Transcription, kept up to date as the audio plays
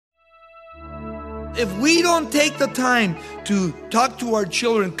If we don't take the time to talk to our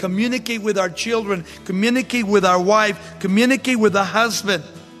children, communicate with our children, communicate with our wife, communicate with the husband,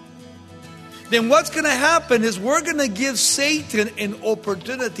 then what's going to happen is we're going to give Satan an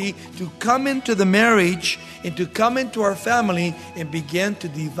opportunity to come into the marriage and to come into our family and begin to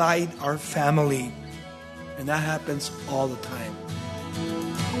divide our family. And that happens all the time.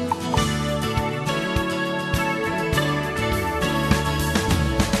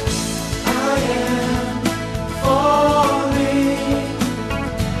 I am falling.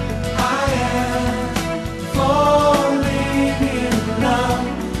 I am falling in love.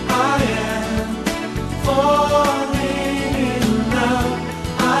 I am falling in love.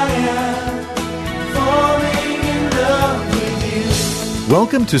 I am falling in love with you.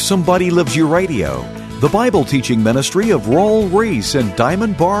 Welcome to Somebody Loves You Radio, the Bible teaching ministry of Raul Ries in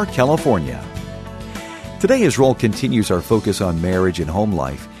Diamond Bar, California. Today, as Raul continues our focus on marriage and home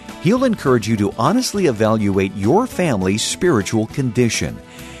life, he'll encourage you to honestly evaluate your family's spiritual condition.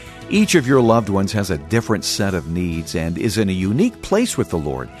 Each of your loved ones has a different set of needs and is in a unique place with the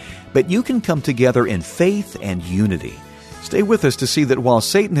Lord, but you can come together in faith and unity. Stay with us to see that while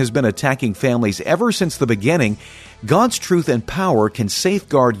Satan has been attacking families ever since the beginning, God's truth and power can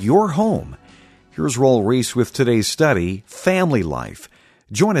safeguard your home. Here's Raul Ries with today's study, Family Life.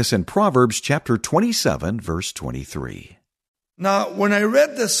 Join us in Proverbs chapter 27, verse 23. Now, when I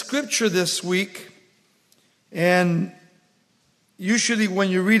read the scripture this week, and usually when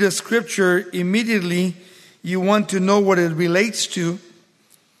you read a scripture, immediately you want to know what it relates to.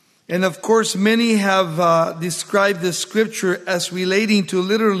 And of course, many have described the scripture as relating to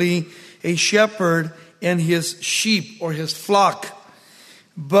literally a shepherd and his sheep or his flock.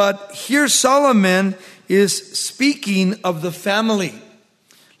 But here Solomon is speaking of the family.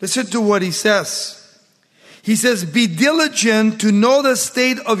 Listen to what he says. He says, "Be diligent to know the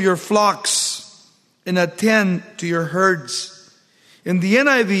state of your flocks and attend to your herds." In the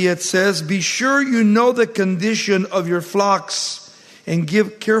NIV it says, "Be sure you know the condition of your flocks and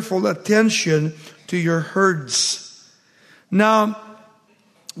give careful attention to your herds." Now,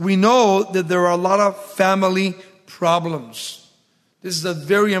 we know that there are a lot of family problems. This is a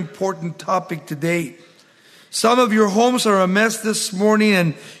very important topic today. Some of your homes are a mess this morning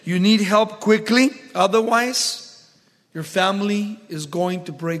and you need help quickly. Otherwise, your family is going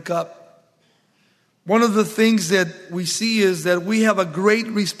to break up. One of the things that we see is that we have a great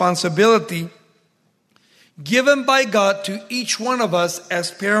responsibility given by God to each one of us as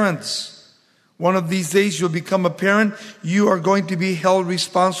parents. One of these days you'll become a parent. You are going to be held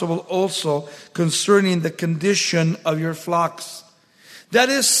responsible also concerning the condition of your flocks. That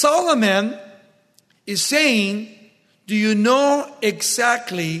is, Solomon is saying, do you know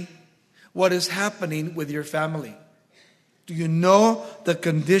exactly what is happening with your family? Do you know the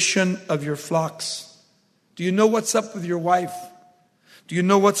condition of your flocks? Do you know what's up with your wife? Do you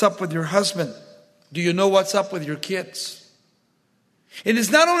know what's up with your husband? Do you know what's up with your kids? It is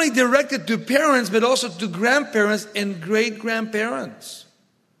not only directed to parents, but also to grandparents and great-grandparents.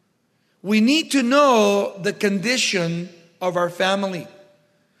 We need to know the condition of our family.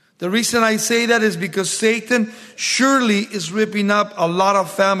 The reason I say that is because Satan surely is ripping up a lot of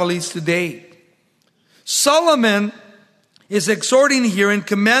families today. Solomon is exhorting here and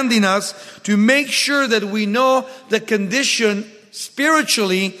commanding us to make sure that we know the condition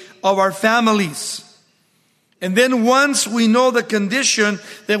spiritually of our families. And then once we know the condition,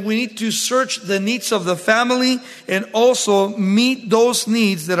 then we need to search the needs of the family and also meet those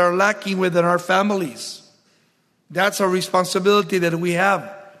needs that are lacking within our families. That's a responsibility that we have.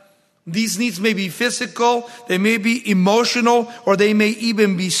 These needs may be physical, they may be emotional, or they may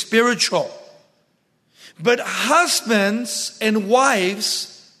even be spiritual. But husbands and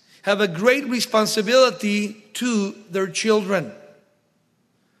wives have a great responsibility to their children.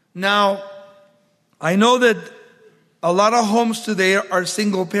 Now, I know that a lot of homes today are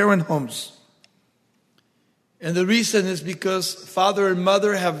single-parent homes. And the reason is because father and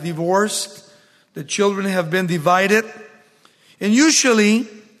mother have divorced, the children have been divided. And usually,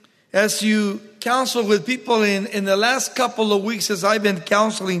 as you counsel with people in the last couple of weeks, as I've been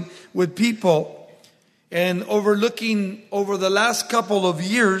counseling with people and overlooking over the last couple of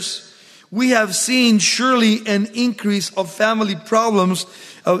years, we have seen surely an increase of family problems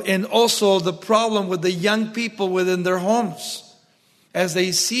and also the problem with the young people within their homes. As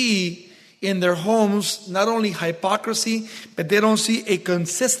they see in their homes not only hypocrisy, but they don't see a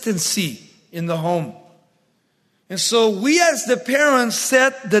consistency in the home. And so we as the parents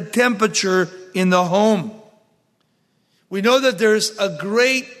set the temperature in the home. We know that there's a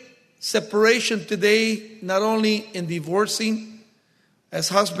great separation today, not only in divorcing, as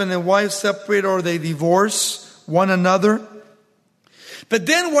husband and wife separate or they divorce one another. But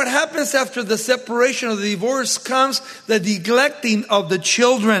then what happens after the separation or the divorce comes the neglecting of the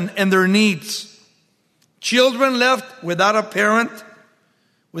children and their needs. Children left without a parent,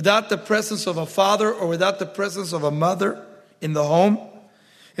 without the presence of a father or without the presence of a mother in the home.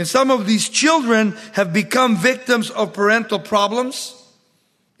 And some of these children have become victims of parental problems.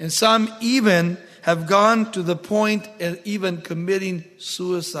 And some even have gone to the point of even committing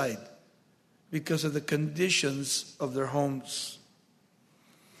suicide because of the conditions of their homes.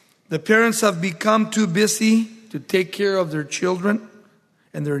 The parents have become too busy to take care of their children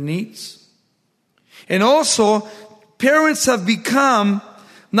and their needs. And also, parents have become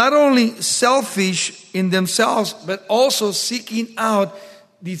not only selfish in themselves, but also seeking out,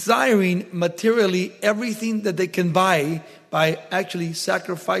 desiring materially everything that they can buy by actually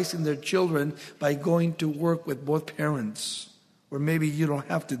sacrificing their children by going to work with both parents. Or maybe you don't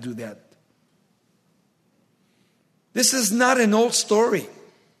have to do that. This is not an old story.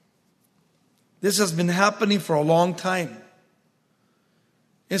 This has been happening for a long time.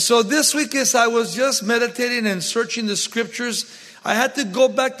 And so this week, as I was just meditating and searching the scriptures, I had to go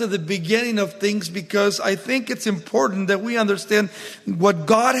back to the beginning of things because I think it's important that we understand what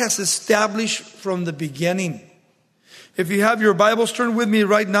God has established from the beginning. If you have your Bibles, turn with me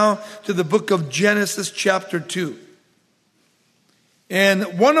right now to the book of Genesis chapter 2.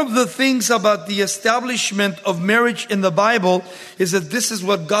 And one of the things about the establishment of marriage in the Bible is that this is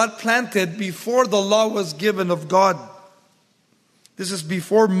what God planted before the law was given of God. This is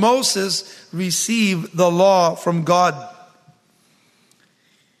before Moses received the law from God.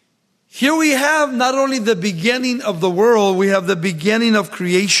 Here we have not only the beginning of the world, we have the beginning of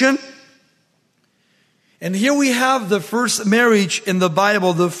creation. And here we have the first marriage in the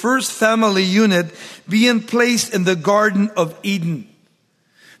Bible, the first family unit being placed in the Garden of Eden.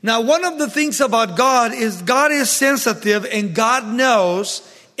 Now, one of the things about God is sensitive and God knows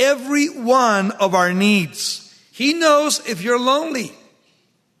every one of our needs. He knows if you're lonely.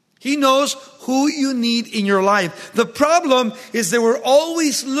 He knows who you need in your life. The problem is that we're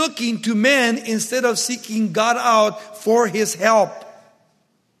always looking to men instead of seeking God out for His help.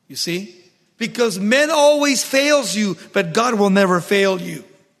 You see? Because men always fails you, but God will never fail you.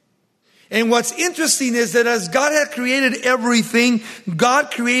 And what's interesting is that as God had created everything,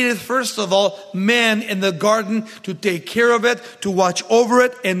 God created, first of all, man in the garden to take care of it, to watch over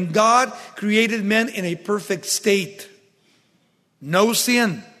it. And God created man in a perfect state. No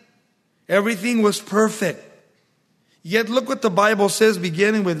sin. Everything was perfect. Yet look what the Bible says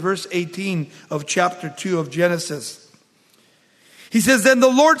beginning with verse 18 of chapter 2 of Genesis. He says, "Then the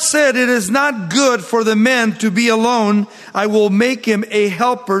Lord said, it is not good for the man to be alone. I will make him a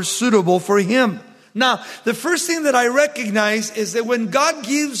helper suitable for him." Now, the first thing that I recognize is that when God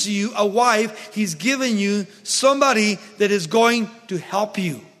gives you a wife, He's given you somebody that is going to help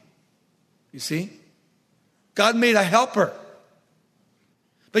you. You see? God made a helper.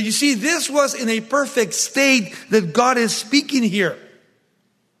 But you see, this was in a perfect state that God is speaking here.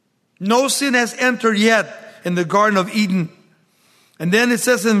 No sin has entered yet in the Garden of Eden. And then it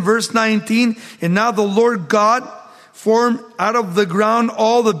says in verse 19, "And now the Lord God formed out of the ground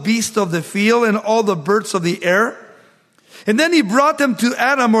all the beasts of the field and all the birds of the air. And then He brought them to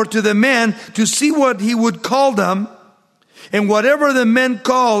Adam," or to the man, "to see what he would call them. And whatever the men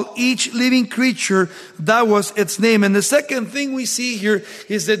called each living creature, that was its name." And the second thing we see here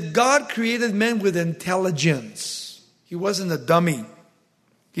is that God created man with intelligence. He wasn't a dummy.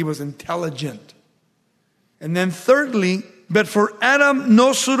 He was intelligent. And then thirdly, "But for Adam,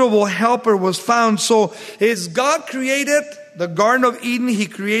 no suitable helper was found." So as God created the Garden of Eden, He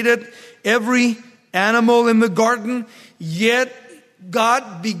created every animal in the garden. Yet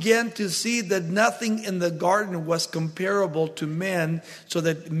God began to see that nothing in the garden was comparable to man, so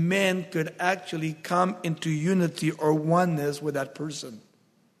that man could actually come into unity or oneness with that person.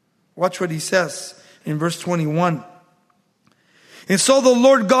 Watch what He says in verse 21. "And so the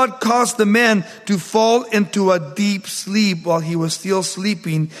Lord God caused the man to fall into a deep sleep. While he was still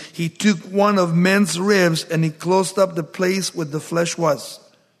sleeping, He took one of men's ribs and He closed up the place where the flesh was."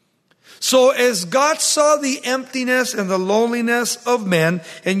 So as God saw the emptiness and the loneliness of man,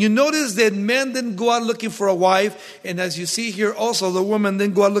 and you notice that men didn't go out looking for a wife, and as you see here also, the woman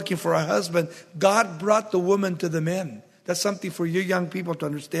didn't go out looking for a husband. God brought the woman to the men. That's something for you young people to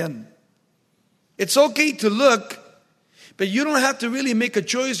understand. It's okay to look, but you don't have to really make a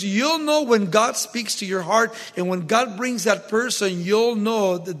choice. You'll know when God speaks to your heart, and when God brings that person, you'll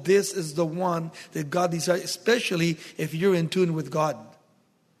know that this is the one that God desires, especially if you're in tune with God.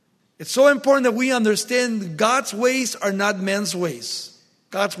 It's so important that we understand God's ways are not men's ways.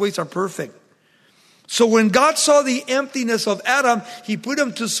 God's ways are perfect. So when God saw the emptiness of Adam, He put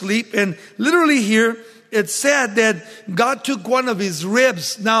him to sleep. And literally here, it said that God took one of his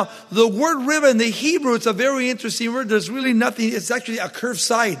ribs. Now, the word rib in the Hebrew, it's a very interesting word. There's really nothing. It's actually a curved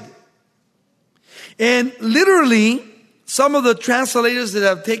side. And literally, some of the translators that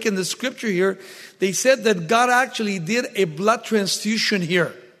have taken the scripture here, they said that God actually did a blood transfusion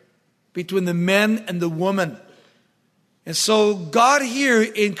here between the man and the woman. And so God here,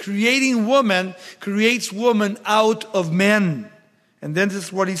 in creating woman, creates woman out of men. And then this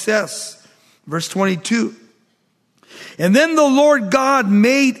is what He says. Verse 22. And then the Lord God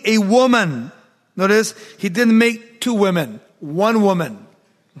made a woman. Notice, He didn't make two women. One woman.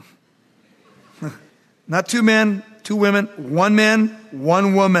 Not two men, two women. One man,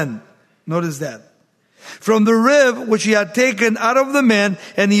 one woman. Notice that. From the rib which He had taken out of the man,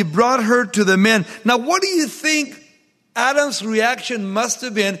 and He brought her to the man. Now, what do you think Adam's reaction must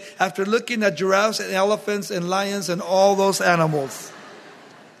have been after looking at giraffes and elephants and lions and all those animals?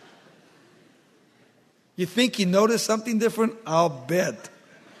 You think he noticed something different? I'll bet.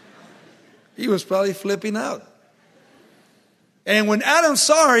 He was probably flipping out. And when Adam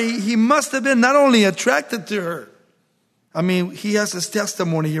saw her, he must have been not only attracted to her. I mean, he has his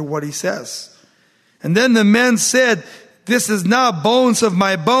testimony here, what he says. And then the man said, this is now bones of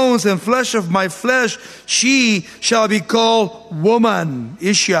my bones and flesh of my flesh. She shall be called woman,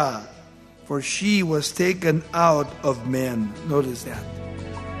 Isha, for she was taken out of men. Notice that.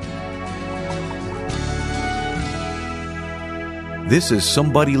 This is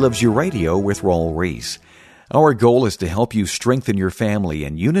Somebody Loves You Radio with Raul Ries. Our goal is to help you strengthen your family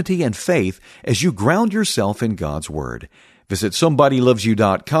in unity and faith as you ground yourself in God's Word. Visit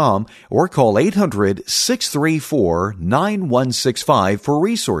SomebodyLovesYou.com or call 800-634-9165 for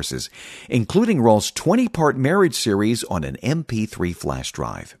resources, including Raul's 20-part marriage series on an MP3 flash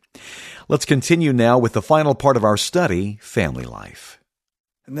drive. Let's continue now with the final part of our study, family life.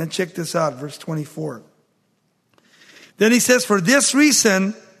 And then check this out, verse 24. Then he says, for this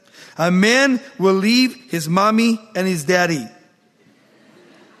reason, a man will leave his mommy and his daddy.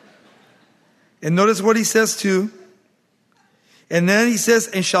 And notice what he says too. And then he says,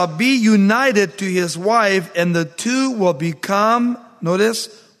 and shall be united to his wife, and the two will become, notice,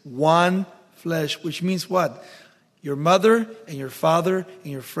 one flesh. Which means what? Your mother and your father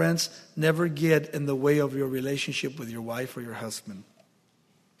and your friends never get in the way of your relationship with your wife or your husband.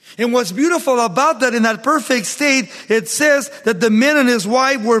 And what's beautiful about that, in that perfect state, it says that the man and his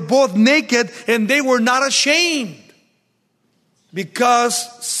wife were both naked and they were not ashamed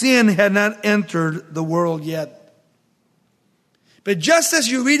because sin had not entered the world yet. But just as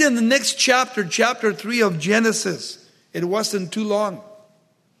you read in the next chapter, chapter 3 of Genesis, it wasn't too long,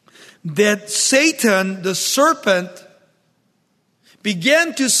 that Satan, the serpent,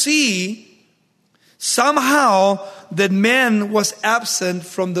 began to see somehow that man was absent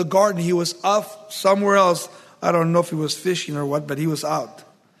from the garden. He was off somewhere else. I don't know if he was fishing or what, but he was out.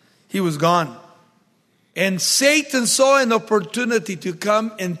 He was gone. And Satan saw an opportunity to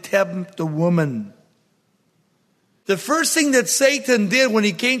come and tempt the woman. The first thing that Satan did when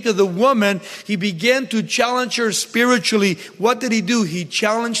he came to the woman, he began to challenge her spiritually. What did he do? He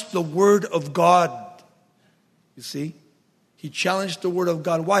challenged the Word of God. You see? He challenged the Word of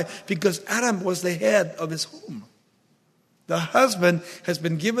God. Why? Because Adam was the head of his home. The husband has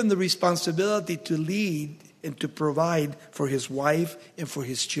been given the responsibility to lead and to provide for his wife and for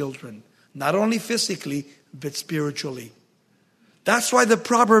his children. Not only physically, but spiritually. That's why the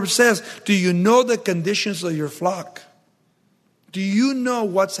proverb says, do you know the conditions of your flock? Do you know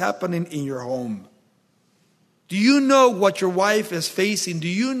what's happening in your home? Do you know what your wife is facing? Do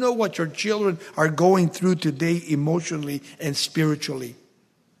you know what your children are going through today emotionally and spiritually?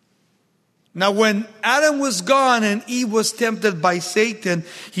 Now, when Adam was gone and Eve was tempted by Satan,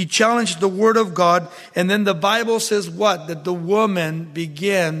 he challenged the Word of God. And then the Bible says what? That the woman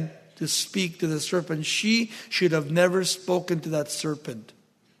began to speak to the serpent. She should have never spoken to that serpent.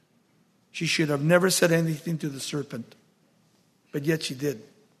 She should have never said anything to the serpent. But yet she did.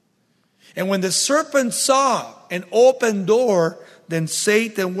 And when the serpent saw an open door, then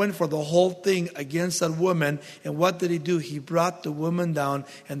Satan went for the whole thing against that woman. And what did he do? He brought the woman down,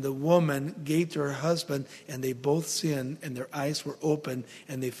 and the woman gave to her husband, and they both sinned, and their eyes were open,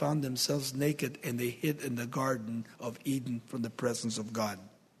 and they found themselves naked, and they hid in the Garden of Eden from the presence of God.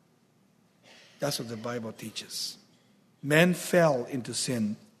 That's what the Bible teaches. Men fell into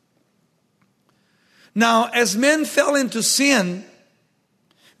sin. Now, as men fell into sin,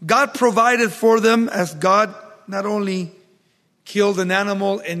 God provided for them, as God not only killed an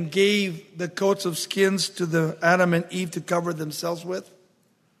animal and gave the coats of skins to the Adam and Eve to cover themselves with.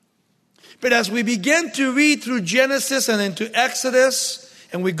 But as we begin to read through Genesis and into Exodus,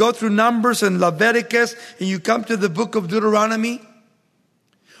 and we go through Numbers and Leviticus, and you come to the book of Deuteronomy,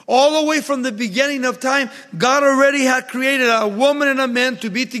 all the way from the beginning of time, God already had created a woman and a man to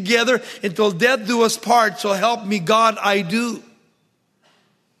be together until death do us part. So help me God, I do.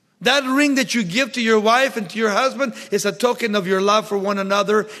 That ring that you give to your wife and to your husband is a token of your love for one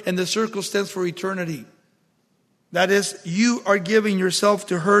another, and the circle stands for eternity. That is, you are giving yourself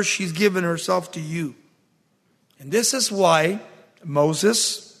to her, she's given herself to you. And this is why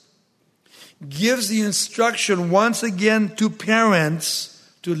Moses gives the instruction once again to parents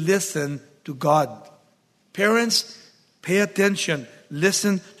to listen to God. Parents, pay attention.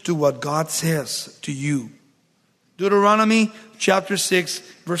 Listen to what God says to you. Deuteronomy chapter 6,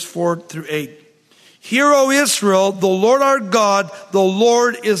 verse 4 through 8. Hear, O Israel, the Lord our God, the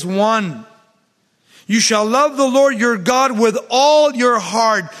Lord is one. You shall love the Lord your God with all your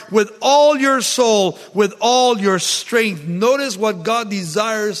heart, with all your soul, with all your strength. Notice what God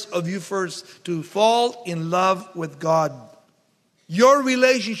desires of you first, to fall in love with God. Your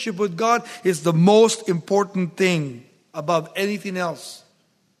relationship with God is the most important thing above anything else.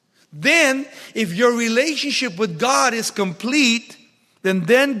 Then, if your relationship with God is complete,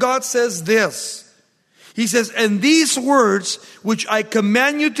 then God says this. He says, and these words which I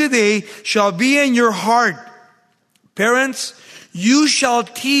command you today shall be in your heart. Parents, you shall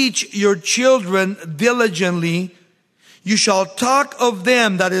teach your children diligently. You shall talk of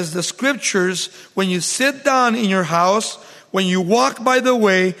them, that is the scriptures, when you sit down in your house, when you walk by the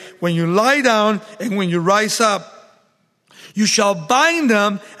way, when you lie down, and when you rise up. You shall bind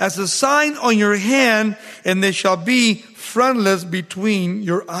them as a sign on your hand, and they shall be frontlets between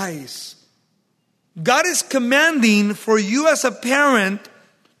your eyes. God is commanding for you as a parent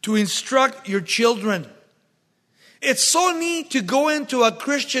to instruct your children. It's so neat to go into a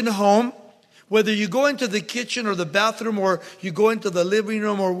Christian home, whether you go into the kitchen or the bathroom, or you go into the living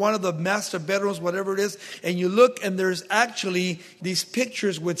room or one of the master bedrooms, whatever it is, and you look and there's actually these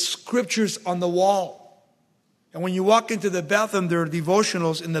pictures with scriptures on the wall. And when you walk into the bathroom, there are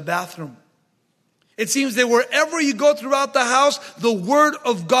devotionals in the bathroom. It seems that wherever you go throughout the house, the Word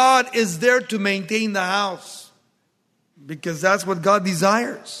of God is there to maintain the house. Because that's what God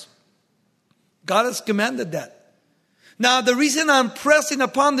desires. God has commanded that. Now, the reason I'm pressing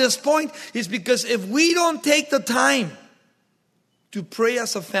upon this point is because if we don't take the time to pray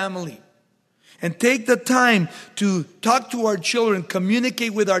as a family, and take the time to talk to our children,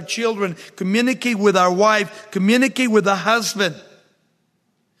 communicate with our children, communicate with our wife, communicate with the husband,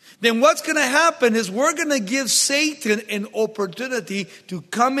 then what's going to happen is we're going to give Satan an opportunity to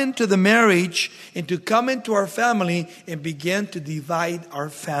come into the marriage and to come into our family and begin to divide our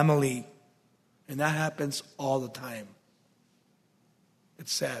family. And that happens all the time.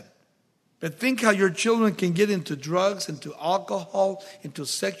 It's sad. But think how your children can get into drugs, into alcohol, into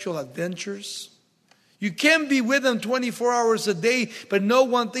sexual adventures. You can be with them 24 hours a day, but know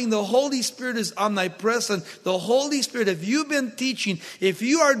one thing, the Holy Spirit is omnipresent. The Holy Spirit, if you've been teaching, if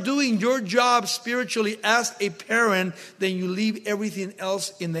you are doing your job spiritually as a parent, then you leave everything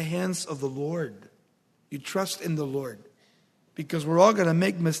else in the hands of the Lord. You trust in the Lord. Because we're all going to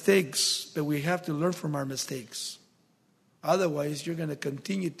make mistakes, but we have to learn from our mistakes. Otherwise, you're going to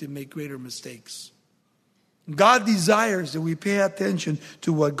continue to make greater mistakes. God desires that we pay attention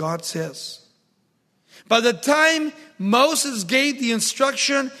to what God says. By the time Moses gave the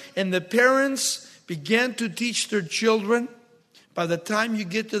instruction and the parents began to teach their children, by the time you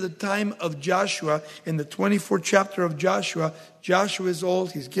get to the time of Joshua, in the 24th chapter of Joshua, Joshua is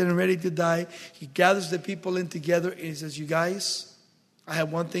old, he's getting ready to die. He gathers the people in together and he says, you guys, I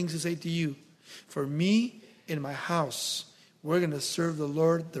have one thing to say to you. For me and my house, we're going to serve the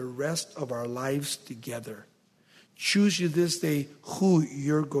Lord the rest of our lives together. Choose you this day who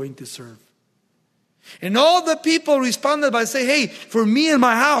you're going to serve. And all the people responded by saying, hey, for me and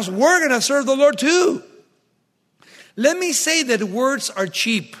my house, we're going to serve the Lord too. Let me say that words are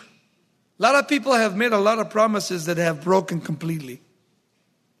cheap. A lot of people have made a lot of promises that have broken completely.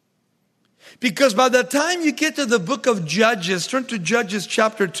 Because by the time you get to the book of Judges, turn to Judges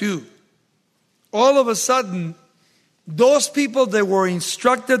chapter 2, all of a sudden, those people that were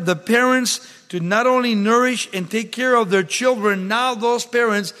instructed, the parents, to not only nourish and take care of their children, now those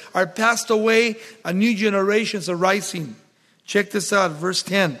parents are passed away, a new generation is arising. Check this out, verse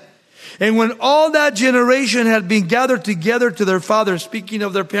 10. And when all that generation had been gathered together to their father, speaking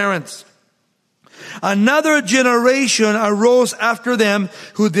of their parents, another generation arose after them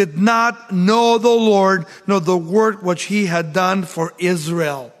who did not know the Lord, nor the work which he had done for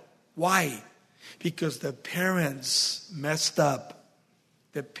Israel. Why? Because the parents messed up.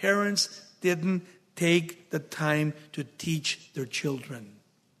 The parents didn't take the time to teach their children.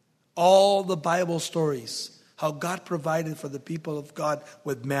 All the Bible stories, how God provided for the people of God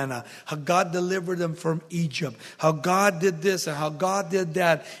with manna, how God delivered them from Egypt, how God did this and how God did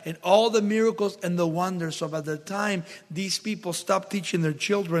that, and all the miracles and the wonders. So by the time these people stopped teaching their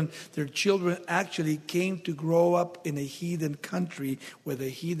children actually came to grow up in a heathen country with a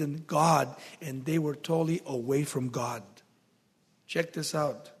heathen God, and they were totally away from God. Check this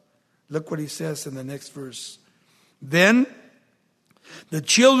out. Look what he says in the next verse. Then the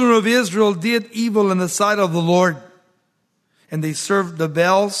children of Israel did evil in the sight of the Lord, and they served the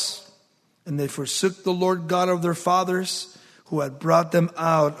Baals, and they forsook the Lord God of their fathers, who had brought them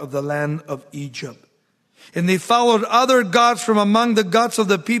out of the land of Egypt. And they followed other gods from among the gods of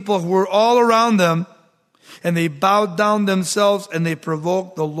the people who were all around them, and they bowed down themselves, and they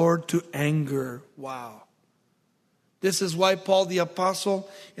provoked the Lord to anger. Wow. This is why Paul the Apostle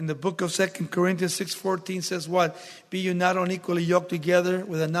in the book of 2 Corinthians 6:14 says what? Be you not unequally yoked together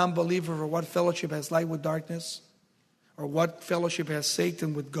with a non-believer, for what fellowship has light with darkness? Or what fellowship has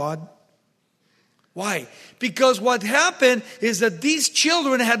Satan with God? Why? Because what happened is that these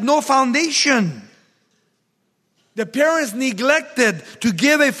children had no foundation. The parents neglected to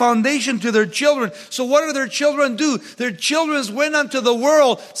give a foundation to their children. So what do their children do? Their children went unto the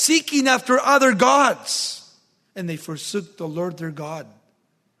world seeking after other gods. And they forsook the Lord their God.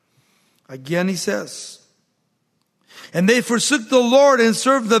 Again he says, and they forsook the Lord and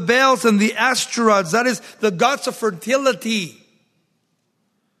served the Baals and the Ashtaroths, that is, the gods of fertility.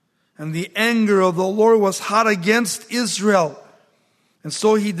 And the anger of the Lord was hot against Israel. And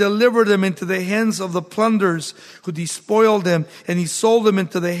so he delivered them into the hands of the plunderers who despoiled them, and he sold them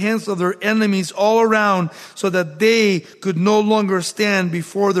into the hands of their enemies all around, so that they could no longer stand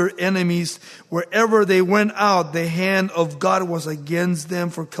before their enemies. Wherever they went out, the hand of God was against them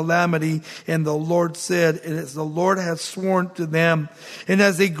for calamity. And the Lord said, and as the Lord had sworn to them. And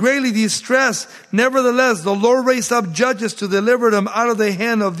as they greatly distressed, nevertheless, the Lord raised up judges to deliver them out of the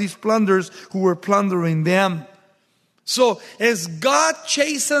hand of these plunderers who were plundering them. So as God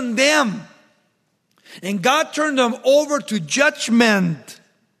chastened them and God turned them over to judgment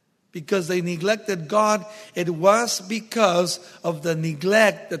because they neglected God, it was because of the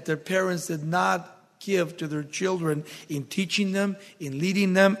neglect that their parents did not give to their children in teaching them, in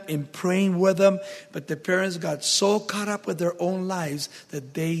leading them, in praying with them. But the parents got so caught up with their own lives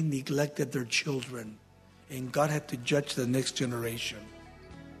that they neglected their children. And God had to judge the next generation.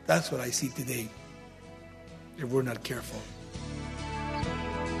 That's what I see today, if we're not careful.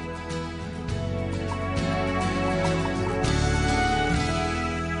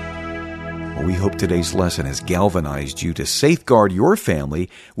 We hope today's lesson has galvanized you to safeguard your family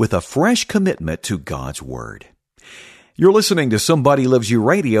with a fresh commitment to God's Word. You're listening to Somebody Loves You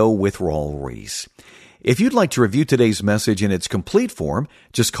Radio with Raul Ries. If you'd like to review today's message in its complete form,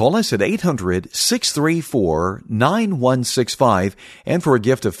 just call us at 800-634-9165, and for a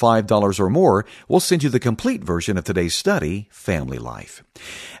gift of $5 or more, we'll send you the complete version of today's study, Family Life.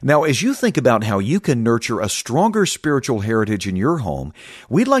 Now, as you think about how you can nurture a stronger spiritual heritage in your home,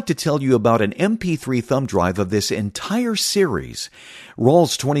 we'd like to tell you about an MP3 thumb drive of this entire series.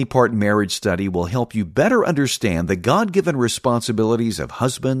 Raul's 20-part marriage study will help you better understand the God-given responsibilities of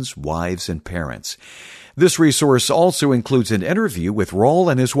husbands, wives, and parents. This resource also includes an interview with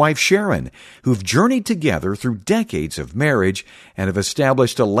Raul and his wife Sharon, who've journeyed together through decades of marriage and have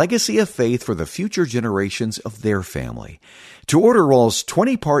established a legacy of faith for the future generations of their family. To order Raul's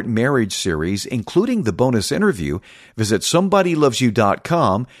 20-part marriage series, including the bonus interview, visit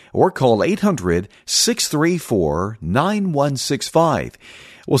SomebodyLovesYou.com or call 800-634-9165.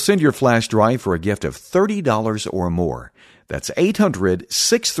 We'll send your flash drive for a gift of $30 or more. That's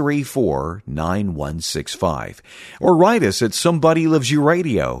 800-634-9165. Or write us at Somebody Loves You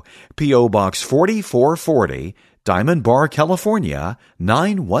Radio, P.O. Box 4440, Diamond Bar, California,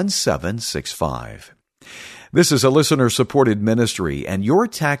 91765. This is a listener-supported ministry, and your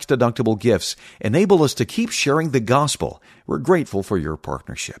tax-deductible gifts enable us to keep sharing the gospel. We're grateful for your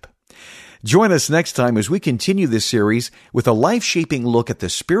partnership. Join us next time as we continue this series with a life-shaping look at the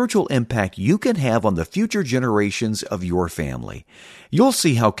spiritual impact you can have on the future generations of your family. You'll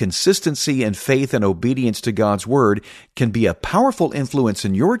see how consistency and faith and obedience to God's Word can be a powerful influence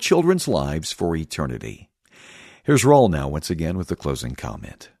in your children's lives for eternity. Here's Raul now once again with the closing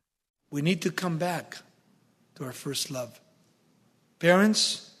comment. We need to come back to our first love.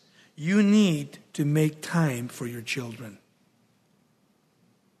 Parents, you need to make time for your children.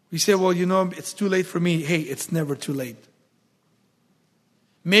 We say, well, it's too late for me. Hey, it's never too late.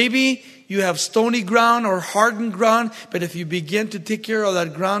 Maybe you have stony ground or hardened ground, but if you begin to take care of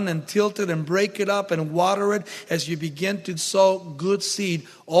that ground and tilt it and break it up and water it, as you begin to sow good seed,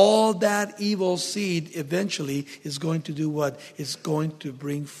 all that evil seed eventually is going to do what? It's going to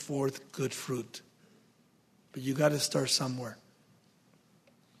bring forth good fruit. But you got to start somewhere.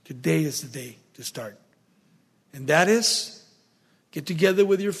 Today is the day to start. And that is, get together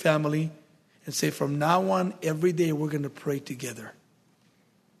with your family and say, from now on, every day we're going to pray together.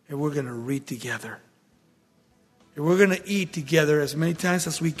 And we're going to read together. And we're going to eat together as many times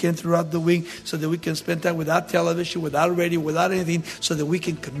as we can throughout the week so that we can spend time without television, without radio, without anything, so that we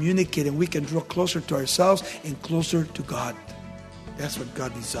can communicate and we can draw closer to ourselves and closer to God. That's what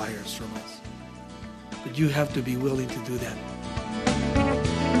God desires from us. But you have to be willing to do that.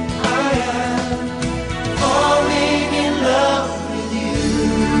 I am falling in love with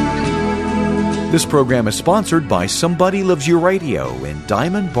you. This program is sponsored by Somebody Loves You Radio in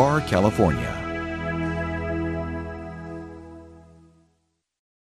Diamond Bar, California.